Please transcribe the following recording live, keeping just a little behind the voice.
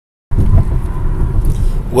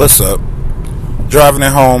What's up? Driving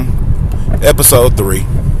at home, episode 3,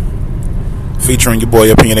 featuring your boy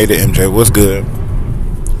Opinionated MJ. What's good?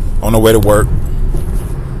 On the way to work.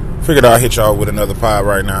 Figured I'll hit y'all with another pod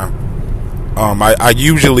right now. I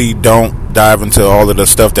usually don't dive into all of the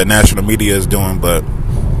stuff that national media is doing, but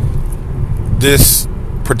this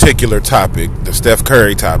particular topic, the Steph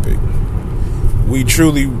Curry topic, we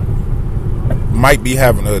truly might be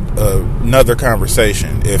having another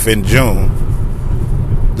conversation if in June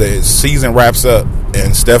the season wraps up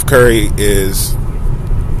and Steph Curry is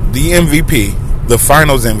the MVP, the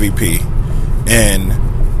finals MVP, and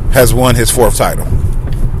has won his 4th title.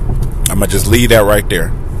 I'm going to just leave that right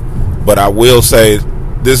there. But I will say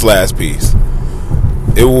this last piece.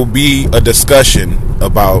 It will be a discussion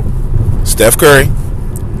about Steph Curry,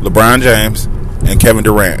 LeBron James, and Kevin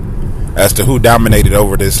Durant as to who dominated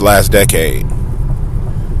over this last decade.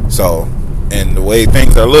 So, and the way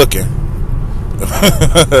things are looking,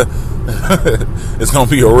 it's going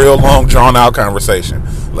to be a real long, drawn-out conversation.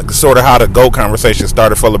 Like sort of how the GOAT conversation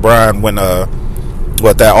started for LeBron when, that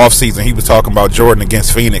offseason he was talking about Jordan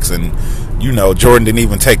against Phoenix, and, Jordan didn't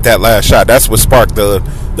even take that last shot. That's what sparked the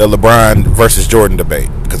LeBron versus Jordan debate,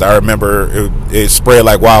 because I remember it spread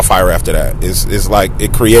like wildfire after that. It's like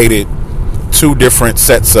it created two different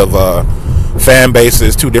sets of fan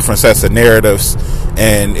bases, two different sets of narratives,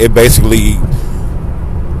 and it basically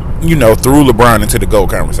threw LeBron into the GOAT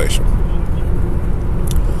conversation.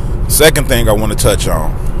 Second thing I want to touch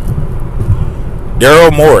on,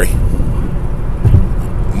 Daryl Morey.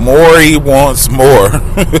 Morey wants more.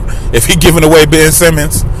 If he giving away Ben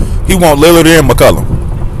Simmons, he want Lillard and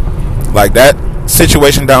McCollum. Like, that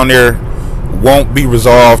situation down there won't be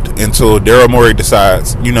resolved until Daryl Morey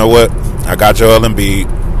decides, you know what, I got Joel Embiid.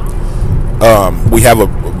 We have a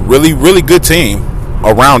really, really good team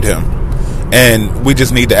around him, and we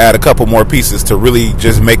just need to add a couple more pieces to really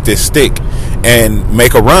just make this stick and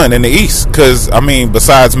make a run in the East. Because,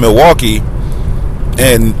 besides Milwaukee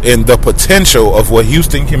and the potential of what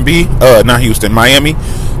Houston can be, Miami,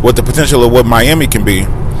 what the potential of what Miami can be,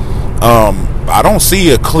 I don't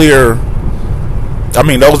see a clear,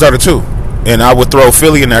 those are the two. And I would throw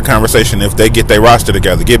Philly in that conversation if they get their roster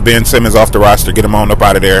together. Get Ben Simmons off the roster, get him on up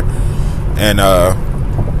out of there, and,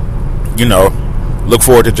 look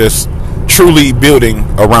forward to just truly building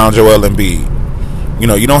around Joel Embiid.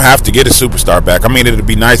 You don't have to get a superstar back. It'd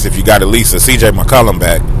be nice if you got at least a CJ McCollum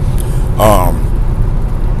back.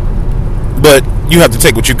 But you have to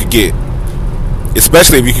take what you could get,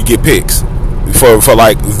 especially if you could get picks for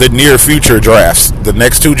like the near future drafts, the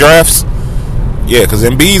next 2 drafts. Yeah, because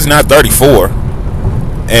Embiid's not 34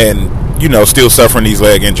 and, still suffering these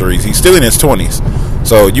leg injuries. He's still in his 20s.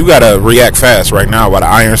 So you got to react fast right now while the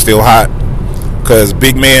iron's still hot, because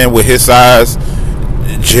big man with his size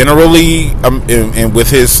generally, and with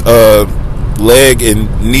his leg and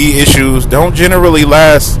knee issues, don't generally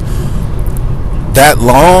last that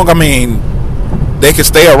long. They can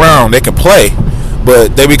stay around, they can play,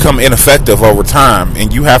 but they become ineffective over time,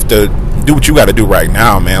 and you have to do what you got to do right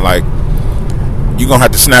now, man. Like, you're gonna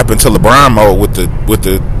have to snap into LeBron mode with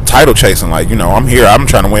the title chasing. Like, I'm here, I'm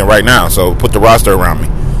trying to win right now, so put the roster around me,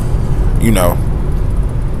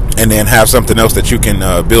 and then have something else that you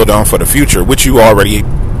can build on for the future, which you already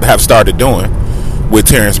have started doing with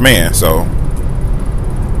Terrence Mann. So,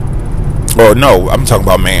 or no, I'm talking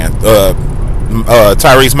about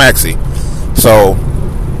Tyrese Maxey. So,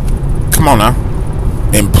 come on now.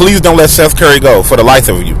 And please don't let Steph Curry go for the life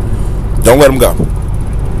of you. Don't let him go.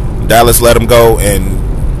 Dallas let him go,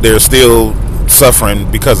 and they're still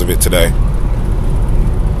suffering because of it today.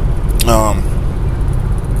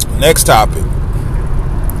 Next topic.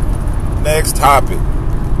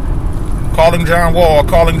 Calling John Wall.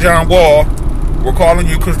 We're calling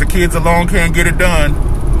you because the kids alone can't get it done.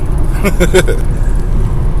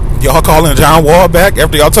 Y'all calling John Wall back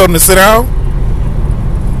after y'all told him to sit down?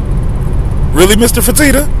 Really, Mr.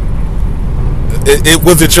 Fertitta?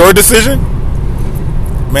 Was it your decision?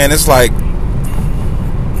 Man, it's like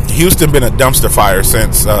Houston been a dumpster fire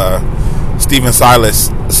since Stephen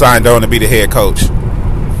Silas signed on to be the head coach.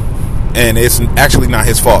 And it's actually not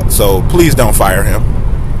his fault, so please don't fire him.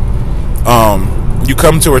 You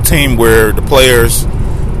come to a team where the players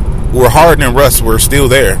were Harden and Russ were still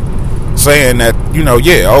there, saying that,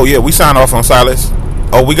 we signed off on Silas.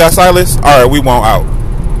 Oh, we got Silas? All right, we want out.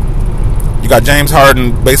 You got James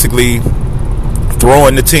Harden basically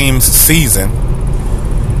throwing the team's season.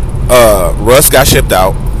 Russ got shipped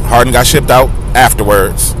out. Harden got shipped out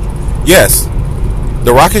afterwards. Yes,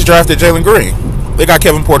 the Rockets drafted Jalen Green. They got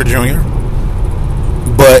Kevin Porter Jr.,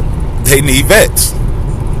 but they need vets.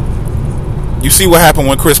 You see what happened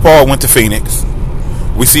when Chris Paul went to Phoenix.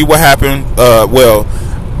 We see what happened. I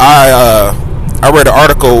read an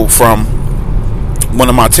article from one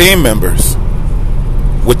of my team members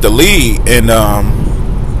with the league and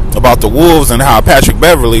about the Wolves and how Patrick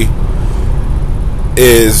Beverley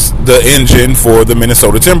is the engine for the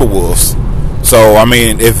Minnesota Timberwolves. So, I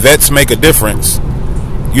mean, if vets make a difference,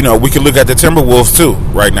 you know, we can look at the Timberwolves too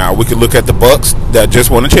right now. We can look at the Bucks that just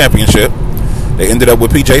won a championship. They ended up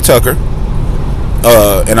with PJ Tucker.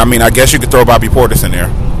 And I mean, I guess you could throw Bobby Portis in there.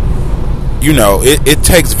 You know, it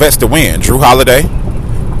takes vets to win. Drew Holiday.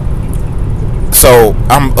 So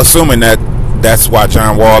I'm assuming that's why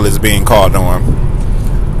John Wall is being called on.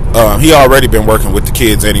 He already been working with the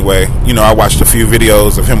kids anyway. You know, I watched a few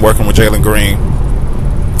videos of him working with Jalen Green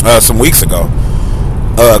some weeks ago.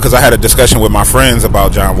 Because I had a discussion with my friends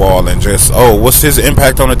about John Wall and just, what's his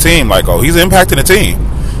impact on the team? Like, he's impacting the team.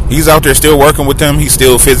 He's out there still working with them. He's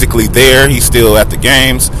still physically there. He's still at the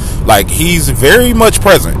games. Like, he's very much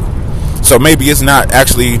present. So maybe it's not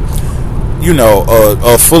actually, you know,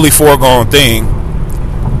 a fully foregone thing.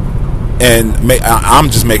 And I'm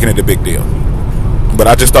just making it a big deal. But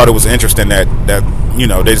I just thought it was interesting that you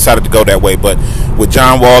know, they decided to go that way. But with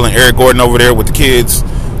John Wall and Eric Gordon over there with the kids,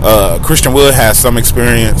 Christian Wood has some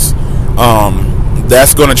experience.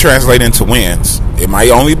 That's going to translate into wins. It might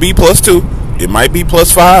only be +2. It might be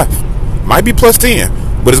 +5. It might be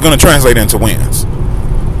 +10. But it's going to translate into wins.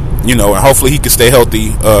 You know, and hopefully he can stay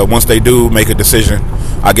healthy once they do make a decision.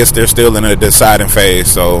 I guess they're still in a deciding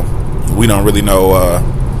phase, so we don't really know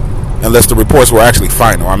unless the reports were actually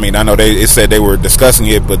final. I mean, I know it said they were discussing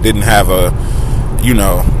it, but didn't have a, you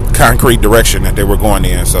know, concrete direction that they were going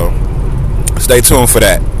in. So stay tuned for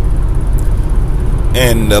that.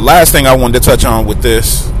 And the last thing I wanted to touch on with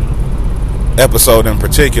this episode in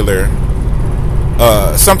particular,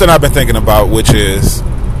 something I've been thinking about, which is,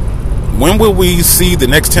 when will we see the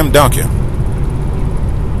next Tim Duncan?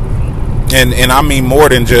 And I mean more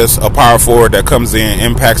than just a power forward that comes in,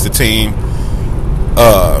 impacts the team,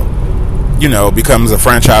 you know, becomes a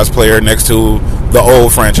franchise player next to the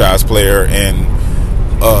old franchise player and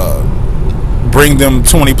bring them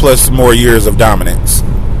 20 plus more years of dominance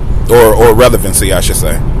or relevancy, I should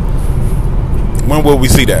say. When will we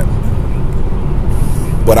see that?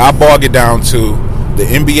 But I bog it down to the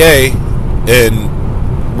NBA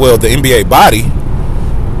and, well, the NBA body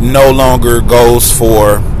no longer goes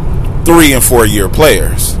for 3 and 4 year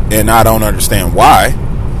players, and I don't understand why.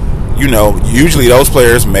 You know, usually those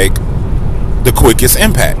players make the quickest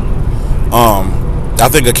impact. I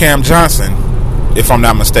think of Cam Johnson, if I'm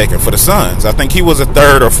not mistaken, for the Suns. I think he was a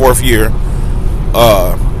 3rd or 4th year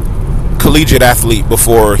collegiate athlete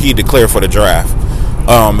before he declared for the draft.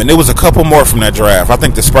 And there was a couple more from that draft. I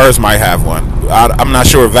think the Spurs might have one. I'm not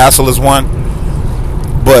sure if Vassell is one,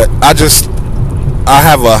 but I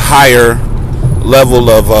have a higher level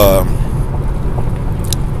of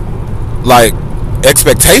like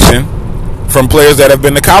expectation from players that have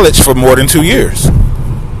been to college for more than 2 years.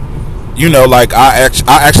 You know, like I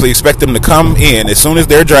actually expect them to come in as soon as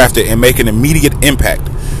they're drafted and make an immediate impact.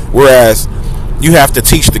 Whereas you have to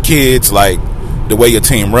teach the kids, like, the way your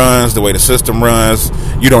team runs, the way the system runs.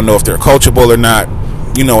 You don't know if they're coachable or not.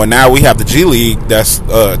 You know, and now we have the G League that's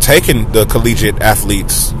taking the collegiate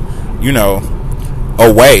athletes, you know,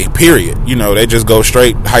 away, period. You know, they just go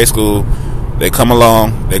straight high school. They come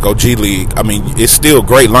along, they go G League. I mean, it's still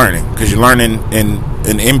great learning because you're learning in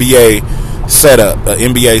an NBA setup, an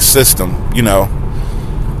NBA system, you know,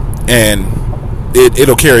 and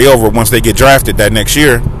it'll carry over once they get drafted that next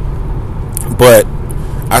year. But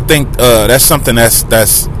I think that's something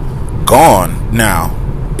that's gone now.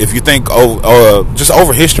 If you think just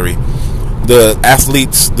over history, the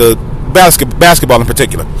athletes, the basketball in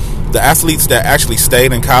particular, the athletes that actually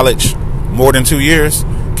stayed in college more than 2 years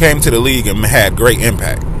came to the league and had great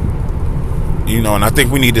impact. You know, and I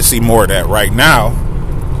think we need to see more of that. Right now,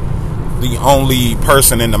 the only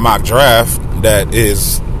person in the mock draft that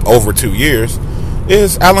is over 2 years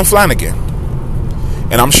is Alan Flanagan.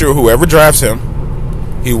 And I'm sure whoever drafts him,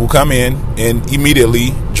 he will come in and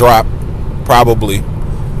immediately drop probably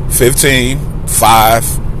 15,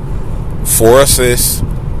 5, 4 assists,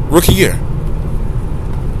 rookie year.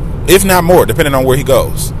 If not more, depending on where he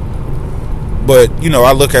goes. But, you know,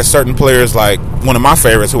 I look at certain players like one of my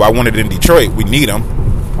favorites who I wanted in Detroit. We need him.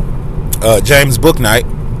 James Bouknight.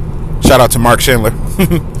 Shout out to Mark Schindler.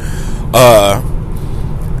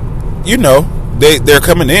 You know, they're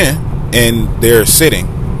coming in and they're sitting.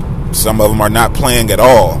 Some of them are not playing at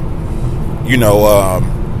all. You know,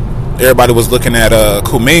 everybody was looking at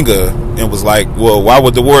Kuminga and was like, well, why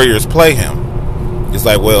would the Warriors play him? It's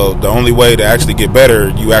like, well, the only way to actually get better,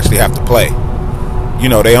 you actually have to play. You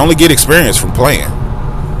know, they only get experience from playing.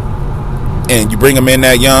 and you bring them in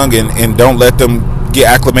that young and don't let them get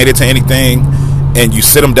acclimated to anything, and you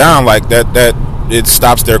sit them down like that, it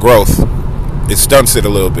stops their growth. It stunts it a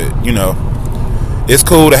little bit. It's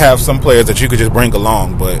cool to have some players that you could just bring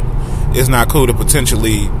along, but it's not cool to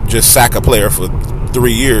potentially just sack a player for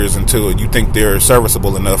 3 years until you think they're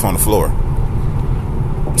serviceable enough on the floor.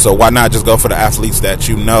 So why not just go for the athletes that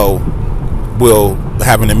will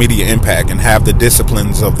have an immediate impact and have the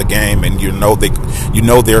disciplines of the game, and they're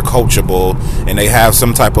coachable and they have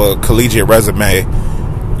some type of collegiate resume.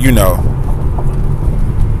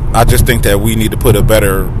 I just think that we need to put a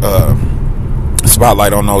better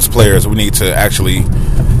spotlight on those players. We need to actually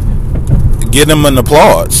give them an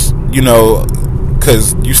applause,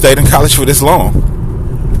 because you stayed in college for this long.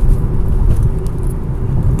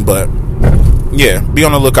 But yeah, be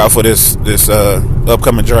on the lookout for this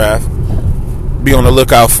upcoming draft. Be on the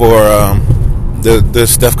lookout for the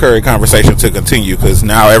Steph Curry conversation to continue, because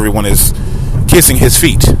now everyone is kissing his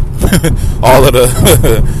feet. All of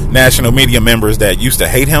the national media members that used to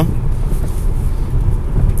hate him,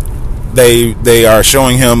 they are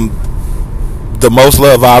showing him the most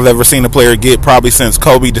love I've ever seen a player get, probably since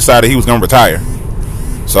Kobe decided he was going to retire.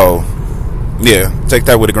 So yeah, take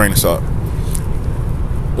that with a grain of salt.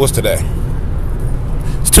 What's today?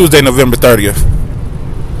 It's Tuesday, November 30th.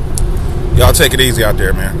 Y'all take it easy out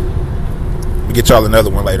there, man. We get y'all another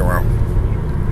one later on.